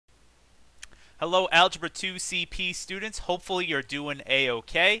Hello, Algebra 2 CP students. Hopefully you're doing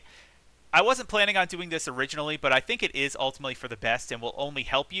A-OK. I wasn't planning on doing this originally, but I think it is ultimately for the best and will only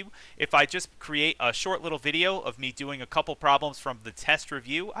help you if I just create a short little video of me doing a couple problems from the test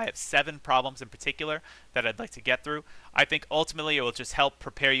review. I have 7 problems in particular that I'd like to get through. I think ultimately it will just help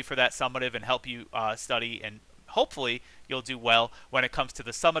prepare you for that summative and help you study, and hopefully you'll do well when it comes to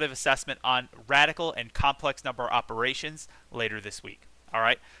the summative assessment on radical and complex number operations later this week. All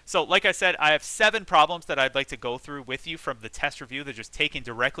right. So like I said, I have 7 problems that I'd like to go through with you from the test review. They're just taken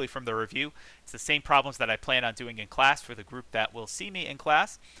directly from the review. It's the same problems that I plan on doing in class for the group that will see me in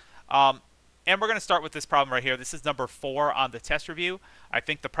class. And we're going to start with this problem right here. This is number 4 on the test review. I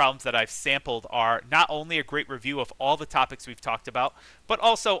think the problems that I've sampled are not only a great review of all the topics we've talked about, but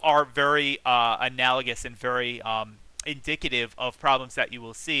also are very analogous and very indicative of problems that you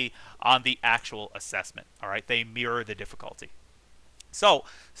will see on the actual assessment. All right. They mirror the difficulty. So,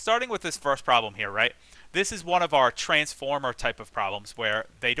 starting with this first problem here, right? This is one of our transformer type of problems where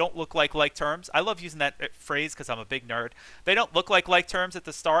they don't look like terms. I love using that phrase because I'm a big nerd. They don't look like terms at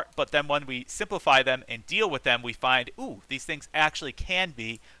the start, but then when we simplify them and deal with them, we find, ooh, these things actually can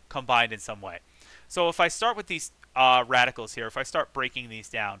be combined in some way. So if I start with these radicals here, if I start breaking these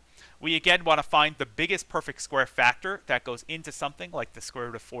down, we again want to find the biggest perfect square factor that goes into something like the square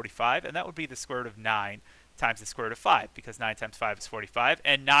root of 45, and that would be the square root of 9 times the square root of 5, because 9 times 5 is 45,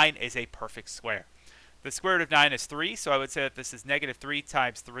 and 9 is a perfect square. The square root of 9 is 3, so I would say that this is negative 3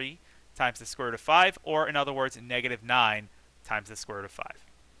 times the square root of 5, or in other words, negative 9 times the square root of 5.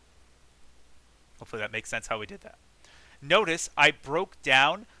 Hopefully that makes sense how we did that. Notice I broke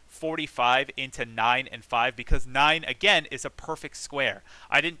down 45 into 9 and 5 because 9 again is a perfect square.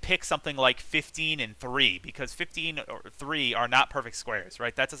 I didn't pick something like 15 and 3 because 15 or 3 are not perfect squares,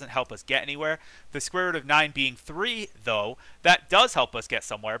 right? That doesn't help us get anywhere. The square root of 9 being 3 though, that does help us get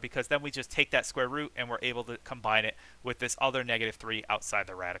somewhere because then we just take that square root and we're able to combine it with this other negative 3 outside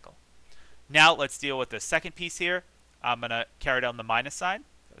the radical. Now let's deal with the second piece here. I'm going to carry down the minus sign.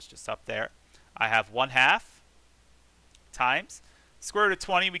 That was just up there. I have 1/2 times square root of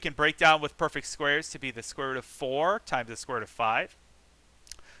 20 we can break down with perfect squares to be the square root of 4 times the square root of 5.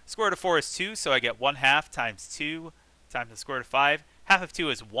 Square root of 4 is 2, so I get 1/2 times 2 times the square root of 5. Half of 2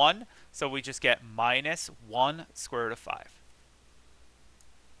 is 1, so we just get minus 1 square root of 5.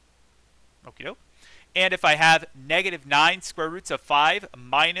 Okie doke. And if I have negative 9 square roots of 5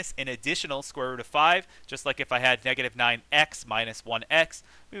 minus an additional square root of 5, just like if I had negative 9x minus 1x,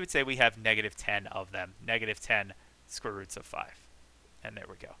 we would say we have negative 10 of them, negative 10 square roots of 5. And there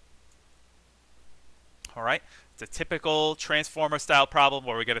we go. All right. It's a typical transformer style problem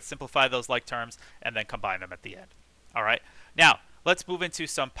where we're going to simplify those like terms and then combine them at the end. All right. Now, let's move into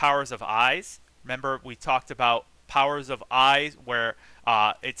some powers of i's. Remember, we talked about powers of I where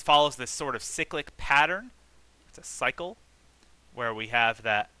it follows this sort of cyclic pattern. It's a cycle where we have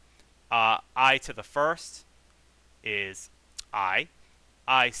that I to the first is I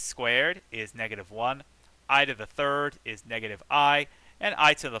squared is negative 1, I to the third is negative I, and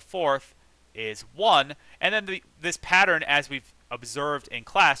I to the fourth is 1. And then this pattern, as we've observed in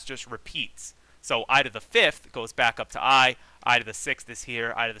class, just repeats. So I to the fifth goes back up to I to the sixth is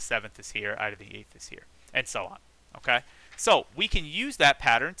here, I to the seventh is here, I to the eighth is here, and so on. Okay? So we can use that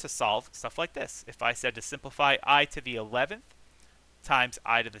pattern to solve stuff like this. If I said to simplify I to the 11th times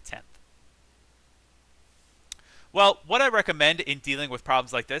I to the 10th. Well, what I recommend in dealing with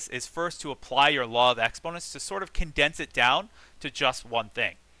problems like this is first to apply your law of exponents to sort of condense it down to just one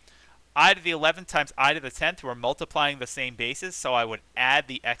thing. I to the 11th times I to the 10th, we're multiplying the same bases, so I would add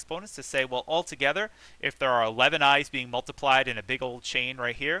the exponents to say, well, altogether, if there are 11 i's being multiplied in a big old chain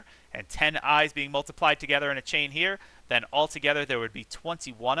right here, and 10 i's being multiplied together in a chain here, then altogether there would be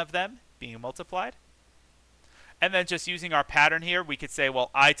 21 of them being multiplied. And then just using our pattern here, we could say,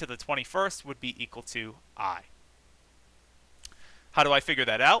 well, I to the 21st would be equal to I. How do I figure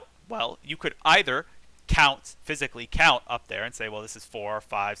that out? Well, you could either physically count up there and say, well, this is 4,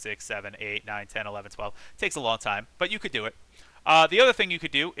 5, 6, 7, 8, 9, 10, 11, 12. It takes a long time, but you could do it. The other thing you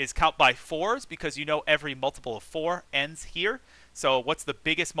could do is count by 4s because you know every multiple of 4 ends here. So what's the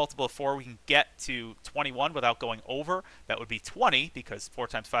biggest multiple of 4 we can get to 21 without going over? That would be 20 because 4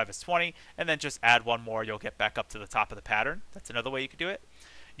 times 5 is 20. And then just add one more. You'll get back up to the top of the pattern. That's another way you could do it.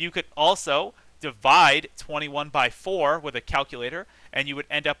 You could also divide 21 by 4 with a calculator, and you would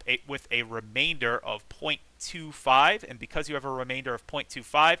end up with a remainder of 0.25. And because you have a remainder of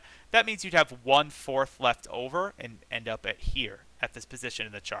 0.25, that means you'd have 1/4 left over and end up at here, at this position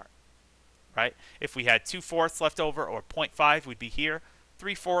in the chart. Right? If we had 2/4 left over, or 0.5, we'd be here.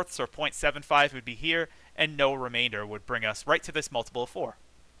 3/4 or 0.75 would be here, and no remainder would bring us right to this multiple of 4.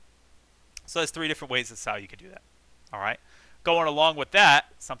 So there's three different ways as how you can do that. All right. Going along with that,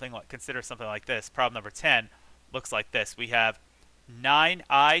 consider something like this. Problem number 10 looks like this. We have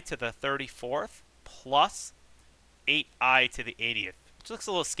 9I to the 34th plus 8I to the 80th, which looks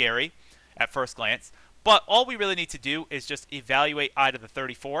a little scary at first glance. But all we really need to do is just evaluate I to the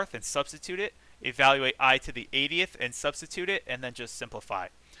 34th and substitute it, evaluate I to the 80th and substitute it, and then just simplify.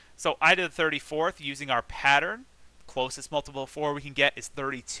 So I to the 34th, using our pattern, closest multiple of 4 we can get is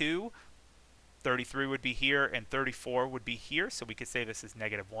 32. 33 would be here, and 34 would be here, so we could say this is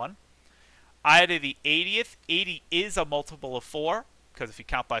negative 1. I to the 80th, 80 is a multiple of 4, because if you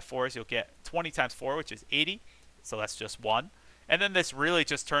count by 4s, you'll get 20 times 4, which is 80, so that's just 1. And then this really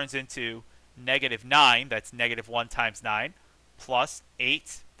just turns into negative 9, that's negative 1 times 9, plus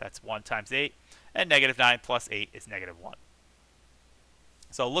 8, that's 1 times 8, and negative 9 plus 8 is negative 1.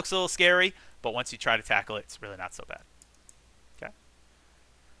 So it looks a little scary, but once you try to tackle it, it's really not so bad. Okay.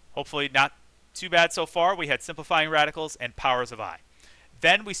 Hopefully not too bad so far. We had simplifying radicals and powers of I.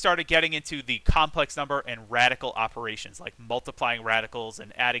 Then we started getting into the complex number and radical operations, like multiplying radicals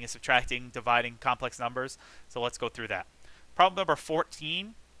and adding and subtracting, dividing complex numbers. So let's go through that. Problem number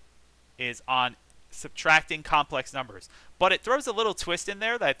 14 is on subtracting complex numbers, but it throws a little twist in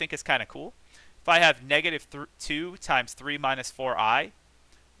there that I think is kind of cool. If I have negative 2 times 3 minus 4i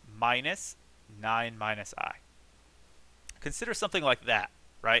minus 9 minus I. Consider something like that,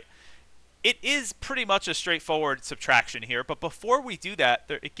 right? It is pretty much a straightforward subtraction here, but before we do that,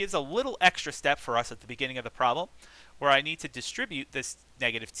 it gives a little extra step for us at the beginning of the problem where I need to distribute this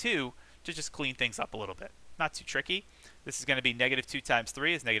negative 2 to just clean things up a little bit. Not too tricky. This is going to be negative 2 times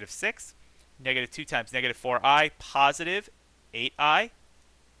 3 is negative 6. Negative 2 times negative 4i, positive 8i.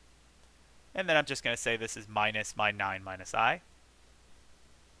 And then I'm just going to say this is minus my 9 minus I.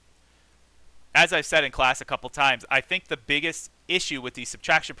 As I've said in class a couple times, I think the biggest issue with these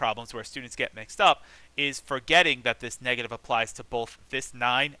subtraction problems where students get mixed up is forgetting that this negative applies to both this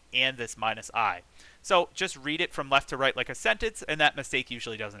 9 and this minus I. So just read it from left to right like a sentence, and that mistake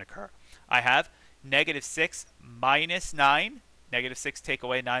usually doesn't occur. I have negative 6 minus 9. Negative 6 take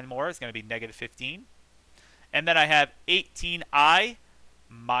away 9 more is going to be negative 15. And then I have 18I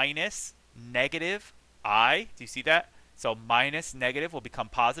minus negative I. Do you see that? So minus negative will become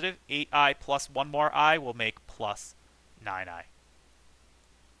positive. 8i plus 1 more I will make plus 9i.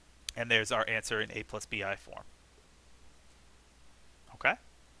 And there's our answer in a plus bi form. Okay?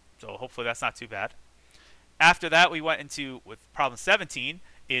 So hopefully that's not too bad. After that, we went into, with problem 17,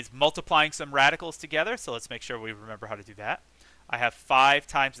 is multiplying some radicals together. So let's make sure we remember how to do that. I have 5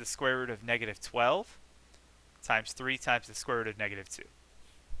 times the square root of negative 12 times 3 times the square root of negative 2.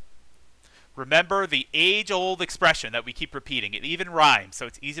 Remember the age-old expression that we keep repeating. It even rhymes, so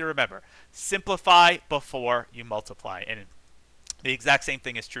it's easy to remember. Simplify before you multiply. And the exact same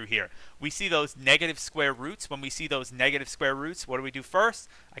thing is true here. We see those negative square roots. When we see those negative square roots, what do we do first?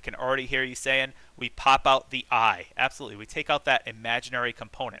 I can already hear you saying we pop out the I. Absolutely. We take out that imaginary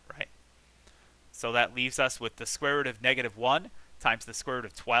component, right? So that leaves us with the square root of negative 1 times the square root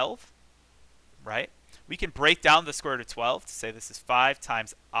of 12, right? We can break down the square root of 12 to say this is 5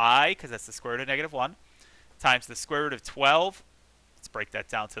 times I, because that's the square root of negative 1, times the square root of 12. Let's break that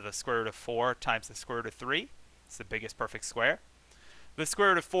down to the square root of 4 times the square root of 3. It's the biggest perfect square. The square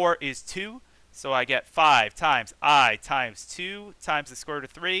root of 4 is 2, so I get 5 times I times 2 times the square root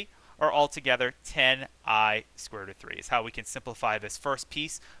of 3, or altogether 10I square root of 3 is how we can simplify this first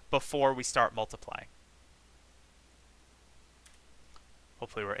piece before we start multiplying.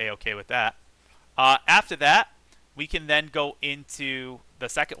 Hopefully we're A-okay with that. After that, we can then go into the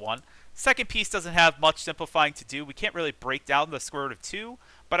second one. Second piece doesn't have much simplifying to do. We can't really break down the square root of 2,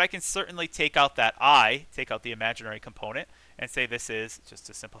 but I can certainly take out that I, take out the imaginary component, and say this is, just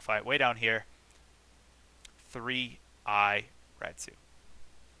to simplify it way down here, 3I rad 2.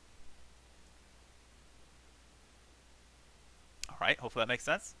 All right, hopefully that makes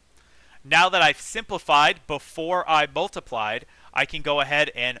sense. Now that I've simplified before I multiplied, I can go ahead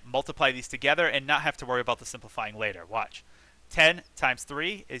and multiply these together and not have to worry about the simplifying later. Watch. 10 times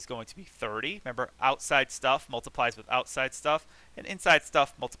 3 is going to be 30. Remember, outside stuff multiplies with outside stuff, and inside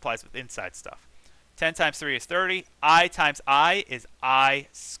stuff multiplies with inside stuff. 10 times 3 is 30. I times I is I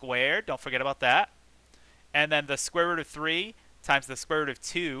squared. Don't forget about that. And then the square root of 3 times the square root of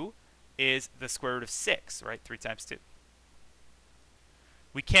 2 is the square root of 6, right? 3 times 2.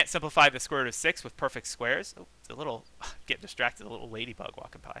 We can't simplify the square root of 6 with perfect squares. Oh, it's a little, get distracted, a little ladybug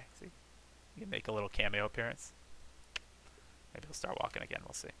walking by. See? You can make a little cameo appearance. Maybe he'll start walking again.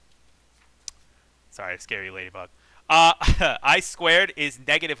 We'll see. Sorry, scary ladybug. I squared is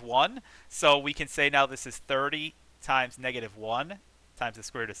negative 1. So we can say now this is 30 times negative 1 times the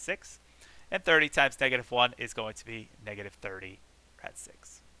square root of 6. And 30 times negative 1 is going to be negative 30 rad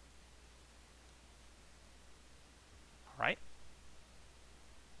 6. All right.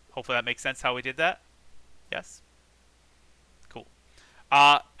 Hopefully that makes sense how we did that. Yes? Cool.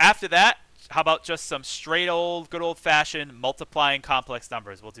 After that, how about just some straight old, good old-fashioned multiplying complex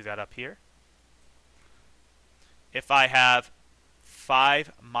numbers? We'll do that up here. If I have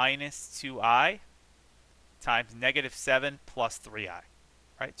 5 minus 2i times negative 7 plus 3i.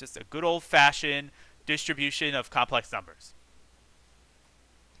 Right? Just a good old-fashioned distribution of complex numbers.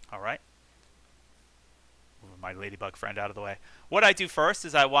 All right? Moving my ladybug friend out of the way. What I do first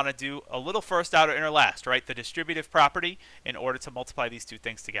is I want to do a little first, outer, inner, last, right? The distributive property in order to multiply these two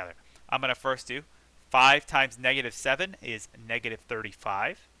things together. I'm going to first do 5 times negative 7 is negative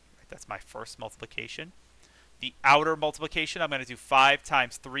 35. Right? That's my first multiplication. The outer multiplication, I'm going to do 5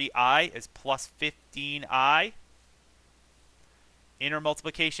 times 3i is plus 15i. Inner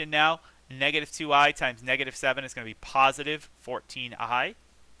multiplication now, negative 2i times negative 7 is going to be positive 14i.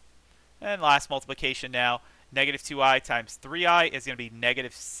 And last multiplication now, negative 2i times 3i is going to be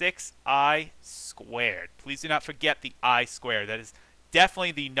negative 6i squared. Please do not forget the I squared. That is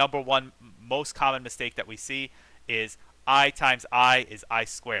definitely the number one most common mistake that we see is I times I is I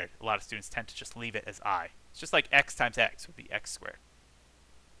squared. A lot of students tend to just leave it as I. It's just like x times x would be x squared.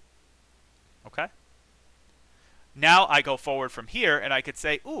 Okay? Now I go forward from here, and I could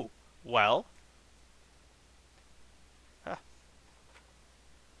say, ooh, well, this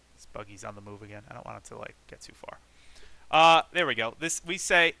buggy's on the move again. I don't want it to like get too far. There we go. We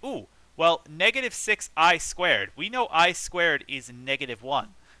say, ooh, well, negative 6i squared. We know I squared is negative 1.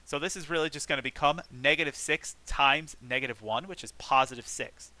 So this is really just going to become negative 6 times negative 1, which is positive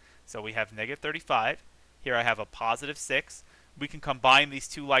 6. So we have negative 35. Here I have a positive 6. We can combine these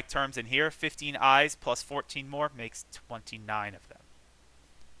two like terms in here. 15 i's plus 14 more makes 29 of them.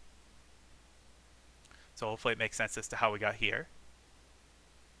 So hopefully it makes sense as to how we got here.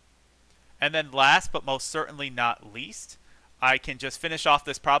 And then last but most certainly not least, I can just finish off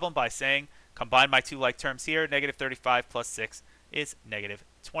this problem by saying combine my two like terms here. Negative 35 plus 6 is negative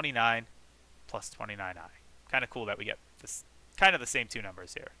 29 plus 29i. Kind of cool that we get this kind of the same two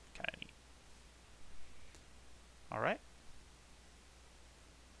numbers here. Kind of neat. All right.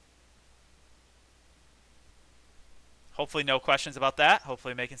 Hopefully no questions about that.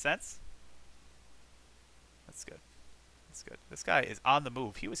 Hopefully making sense. That's good. That's good. This guy is on the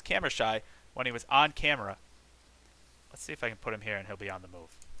move. He was camera shy when he was on camera. Let's see if I can put him here and he'll be on the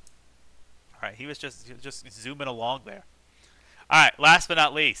move. All right, he was just zooming along there. All right, last but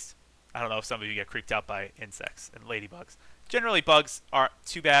not least, I don't know if some of you get creeped out by insects and ladybugs. Generally, bugs aren't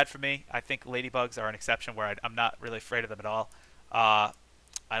too bad for me. I think ladybugs are an exception where I'm not really afraid of them at all. I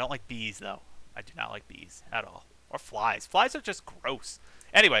don't like bees, though. I do not like bees at all. Or flies. Flies are just gross.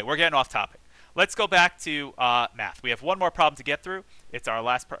 Anyway, we're getting off topic. Let's go back to math. We have one more problem to get through. It's our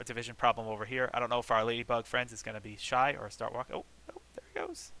last division problem over here. I don't know if our ladybug friends is going to be shy or start walking. Oh, there he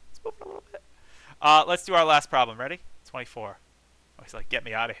goes. It's moving a little bit. Let's do our last problem. Ready? 24. Oh, he's like, get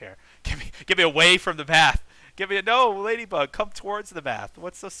me out of here. Get me away from the math. No, ladybug, come towards the math.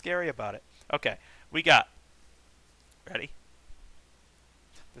 What's so scary about it? Okay, we got. Ready?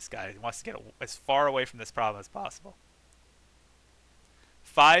 This guy wants to get as far away from this problem as possible.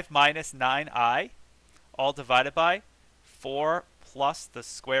 5 minus 9i, all divided by 4 plus the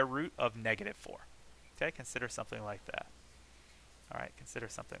square root of negative 4. Okay, consider something like that. All right, consider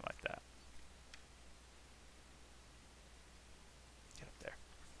something like that. Get up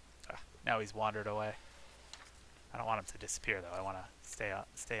there. Now he's wandered away. I don't want him to disappear, though. I want to stay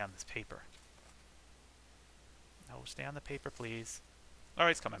on this paper. No, stay on the paper, please. Oh,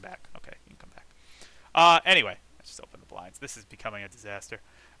 he's coming back. Okay, you can come back. Anyway, I just opened the blinds. This is becoming a disaster.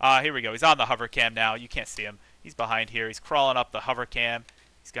 Here we go. He's on the hover cam now. You can't see him. He's behind here. He's crawling up the hover cam.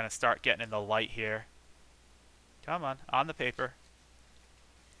 He's going to start getting in the light here. Come on the paper.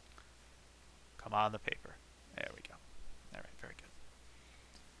 Come on the paper. There we go. All right, very good.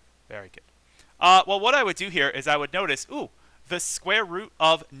 Very good. Well, what I would do here is I would notice, ooh, the square root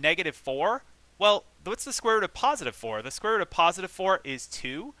of negative 4. Well, what's the square root of positive 4? The square root of positive 4 is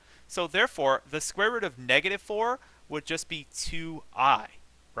 2. So therefore, the square root of negative 4 would just be 2i,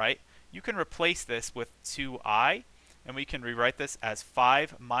 right? You can replace this with 2i, and we can rewrite this as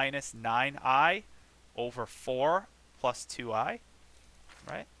 5 minus 9i over 4 plus 2i,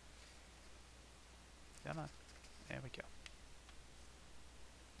 right? Come on. There we go.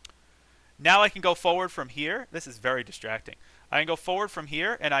 Now I can go forward from here. This is very distracting. I can go forward from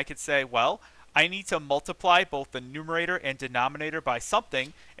here, and I could say, well, I need to multiply both the numerator and denominator by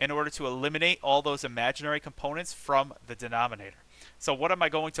something in order to eliminate all those imaginary components from the denominator. So what am I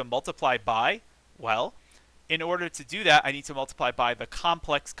going to multiply by? Well, in order to do that, I need to multiply by the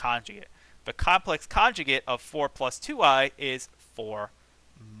complex conjugate. The complex conjugate of 4 plus 2i is 4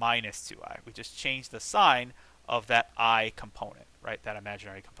 minus 2i. We just change the sign of that I component, right? That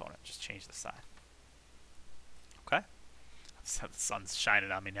imaginary component. Just change the sign. Okay? So the sun's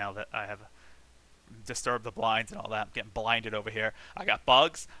shining on me now that I have disturbed the blinds and all that. I'm getting blinded over here. I got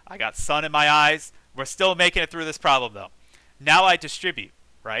bugs. I got sun in my eyes. We're still making it through this problem, though. Now I distribute,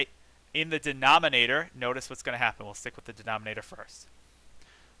 right? In the denominator, notice what's going to happen. We'll stick with the denominator first.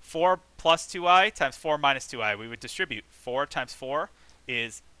 4 plus 2i times 4 minus 2i. We would distribute. 4 times 4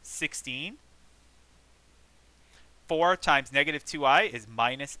 is 16. 4 times negative 2i is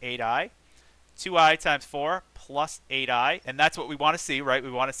minus 8i. 2i times 4 plus 8i. And that's what we want to see, right?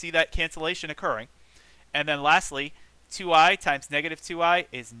 We want to see that cancellation occurring. And then lastly, 2i times negative 2i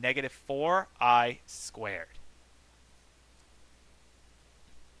is negative 4i squared.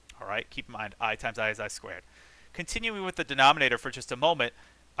 All right, keep in mind, I times I is I squared. Continuing with the denominator for just a moment,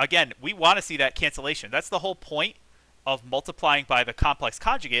 again, we want to see that cancellation. That's the whole point of multiplying by the complex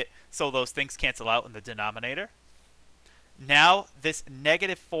conjugate, so those things cancel out in the denominator. Now, this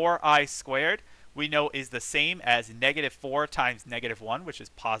negative 4i squared, we know is the same as negative 4 times negative 1, which is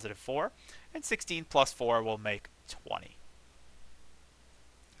positive 4. And 16 plus 4 will make 20.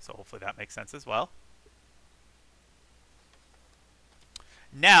 So hopefully that makes sense as well.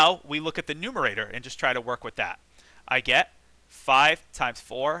 Now we look at the numerator and just try to work with that. I get 5 times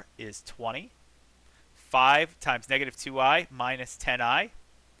 4 is 20. 5 times negative 2i minus 10i.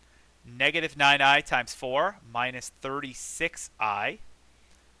 Negative 9i times 4 minus 36i.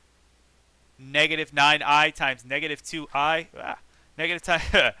 Negative 9i times negative 2i. Negative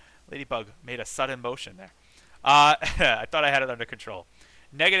time. Ladybug made a sudden motion there. I thought I had it under control.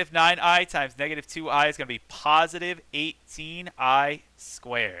 Negative 9i times negative 2i is going to be positive 18i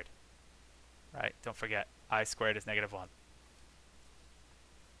squared. Right? Don't forget, I squared is negative 1.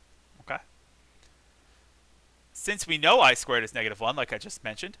 Okay? Since we know I squared is negative 1, like I just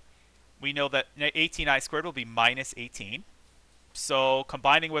mentioned, we know that 18i squared will be minus 18. So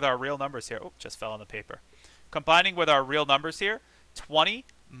combining with our real numbers here, oh, just fell on the paper. Combining with our real numbers here, 20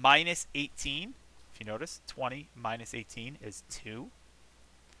 minus 18, if you notice, 20 minus 18 is 2.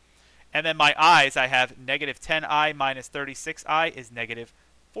 And then my i's, I have negative 10i minus 36i is negative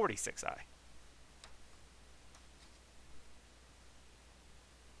 46i.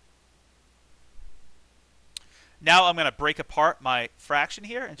 Now I'm going to break apart my fraction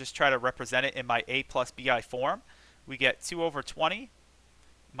here and just try to represent it in my a plus bi form. We get 2 over 20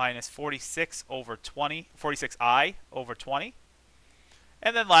 minus 46 over 20, 46i over 20.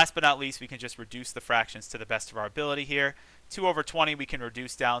 And then last but not least, we can just reduce the fractions to the best of our ability here. 2 over 20 we can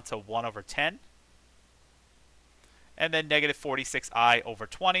reduce down to 1 over 10. And then negative 46i over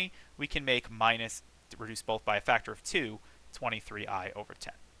 20 we can make minus, reduce both by a factor of 2, 23i over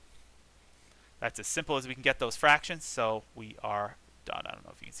 10. That's as simple as we can get those fractions, so we are done. I don't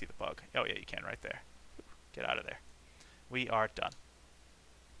know if you can see the bug. Oh yeah, you can right there. Get out of there. We are done.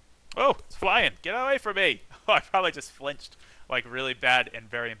 Oh, it's flying. Get away from me. Oh, I probably just flinched like really bad and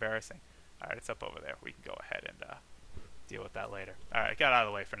very embarrassing. All right, it's up over there. We can go ahead and deal with that later. All right, got out of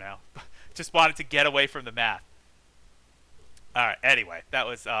the way for now. Just wanted to get away from the math. All right, anyway, that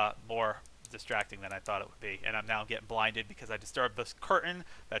was more distracting than I thought it would be. And I'm now getting blinded because I disturbed this curtain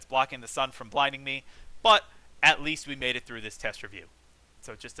that's blocking the sun from blinding me. But at least we made it through this test review.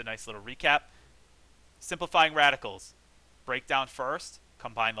 So just a nice little recap. Simplifying radicals. Break down first,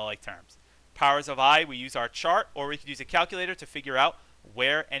 combine the like terms. Powers of I, we use our chart, or we could use a calculator to figure out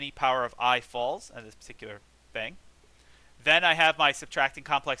where any power of I falls on this particular thing. Then I have my subtracting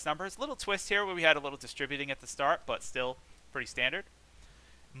complex numbers. Little twist here where we had a little distributing at the start, but still pretty standard.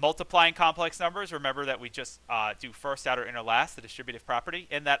 Multiplying complex numbers, remember that we just do first, outer, inner, last, the distributive property,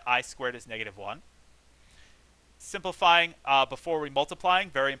 and that I squared is negative 1. Simplifying before we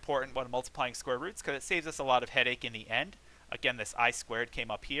multiplying, very important when multiplying square roots because it saves us a lot of headache in the end. Again, this I squared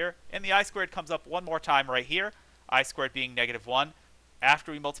came up here, and the I squared comes up one more time right here, I squared being negative 1.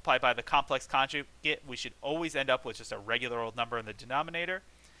 After we multiply by the complex conjugate, we should always end up with just a regular old number in the denominator.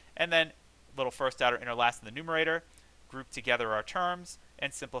 And then little first, outer, inner, last in the numerator, group together our terms,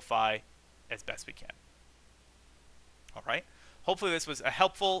 and simplify as best we can. All right. Hopefully this was a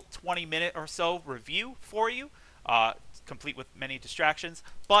helpful 20-minute or so review for you, complete with many distractions,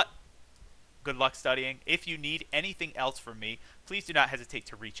 but good luck studying. If you need anything else from me, please do not hesitate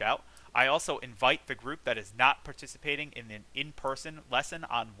to reach out. I also invite the group that is not participating in an in-person lesson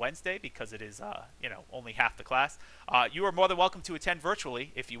on Wednesday because it is, only half the class. You are more than welcome to attend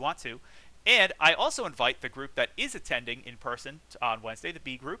virtually if you want to. And I also invite the group that is attending in person on Wednesday, the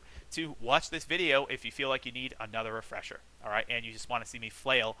B group, to watch this video if you feel like you need another refresher. All right, and you just want to see me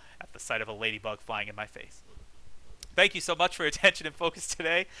flail at the sight of a ladybug flying in my face. Thank you so much for your attention and focus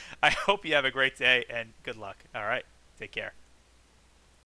today. I hope you have a great day and good luck. All right, take care.